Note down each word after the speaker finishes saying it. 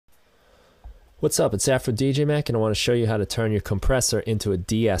What's up, it's Afro DJ Mac, and I want to show you how to turn your compressor into a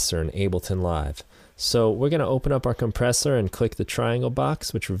de-esser in Ableton Live. So we're going to open up our compressor and click the triangle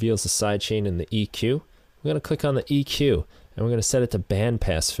box, which reveals the sidechain and the EQ. We're going to click on the EQ, and we're going to set it to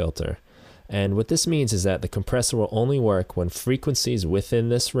bandpass filter. And what this means is that the compressor will only work when frequencies within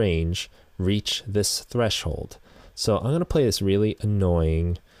this range reach this threshold. So I'm going to play this really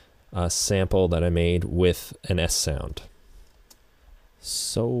annoying sample that I made with an S sound.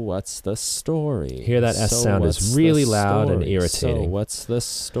 So what's the story? Hear that S sound is really loud and irritating. So what's the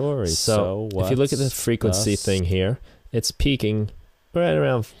story? So if you look at the frequency thing here, it's peaking right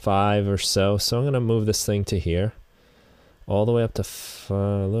around 5 or so. So I'm going to move this thing to here, all the way up to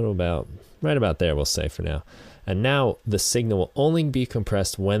right about there, we'll say for now. And now the signal will only be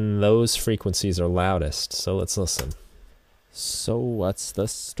compressed when those frequencies are loudest. So let's listen. So what's the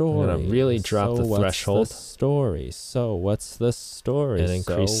story? I'm going to really drop the threshold. So what's the story? And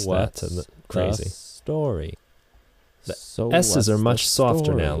increase that to the crazy. Story. The S's are much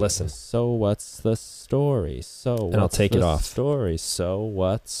softer now. Listen. So what's the story? And I'll take it off. Story. So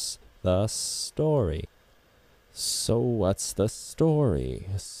what's the story? So what's the story?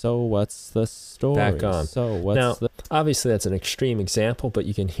 So what's the story? Back on. So what's now, obviously that's an extreme example, but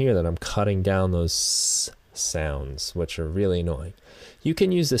you can hear that I'm cutting down those sounds, which are really annoying. You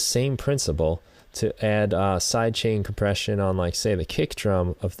can use the same principle to add sidechain compression on, like, say, the kick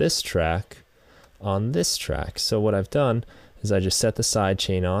drum of this track on this track. So what I've done is I just set the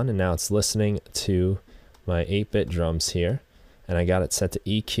sidechain on, and now it's listening to my 8-bit drums here, and I got it set to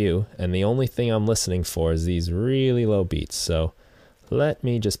EQ, and the only thing I'm listening for is these really low beats. So let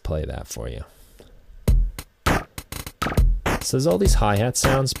me just play that for you. So there's all these hi-hat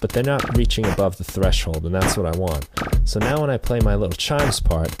sounds, but they're not reaching above the threshold, and that's what I want. So now when I play my little chimes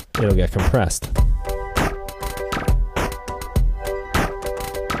part, it'll get compressed.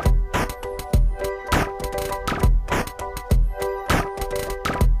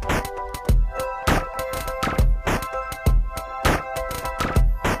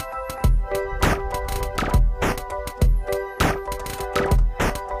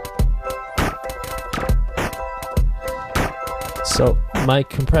 So my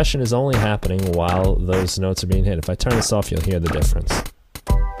compression is only happening while those notes are being hit. If I turn this off, you'll hear the difference.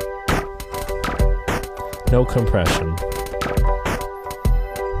 No compression.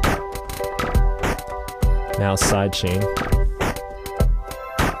 Now sidechain.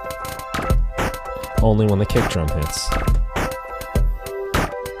 Only when the kick drum hits.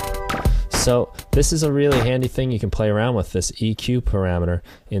 So this is a really handy thing you can play around with, this EQ parameter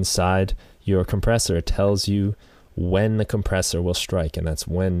inside your compressor. It tells you when the compressor will strike, and that's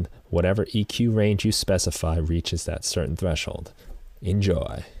when whatever EQ range you specify reaches that certain threshold.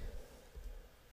 Enjoy.